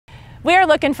We are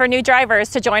looking for new drivers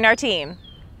to join our team.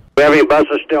 Do any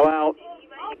buses still out?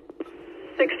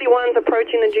 61's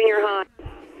approaching the junior high.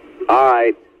 All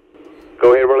right.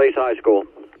 Go ahead and release high school.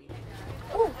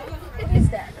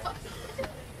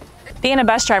 Being a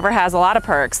bus driver has a lot of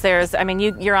perks.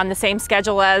 You're on the same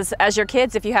schedule as your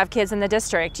kids if you have kids in the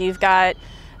district. You've got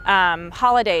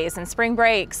holidays and spring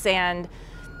breaks and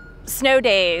snow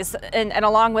days, and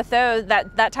along with those,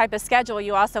 that type of schedule,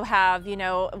 you also have,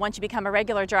 once you become a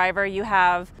regular driver, you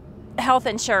have health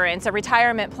insurance, a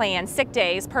retirement plan, sick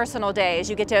days, personal days.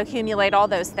 You get to accumulate all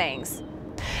those things.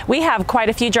 We have quite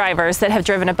a few drivers that have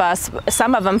driven a bus,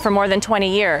 some of them for more than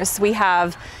 20 years. We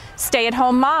have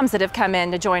stay-at-home moms that have come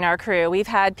in to join our crew. We've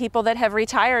had people that have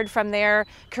retired from their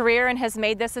career and has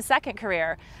made this a second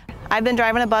career. I've been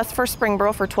driving a bus for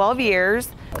Springboro for 12 years.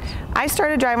 I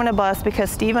started driving a bus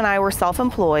because Steve and I were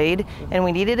self-employed and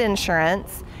we needed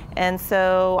insurance. And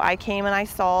so I came and I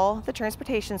saw the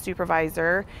transportation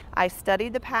supervisor. I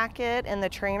studied the packet and the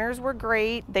trainers were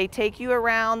great. They take you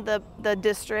around the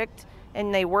district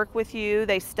and they work with you,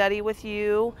 they study with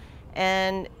you,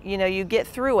 and you get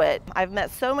through it. I've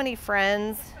met so many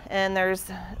friends and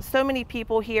there's so many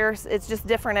people here. It's just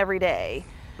different every day.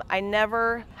 I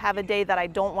never have a day that I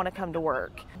don't want to come to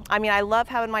work. I love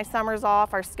having my summers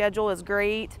off. Our schedule is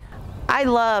great. I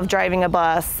love driving a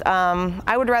bus.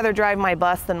 I would rather drive my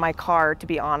bus than my car, to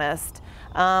be honest.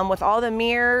 With all the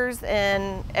mirrors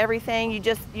and everything,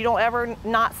 you don't ever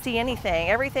not see anything.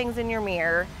 Everything's in your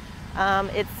mirror.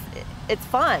 It's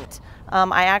fun.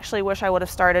 I actually wish I would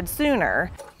have started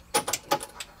sooner.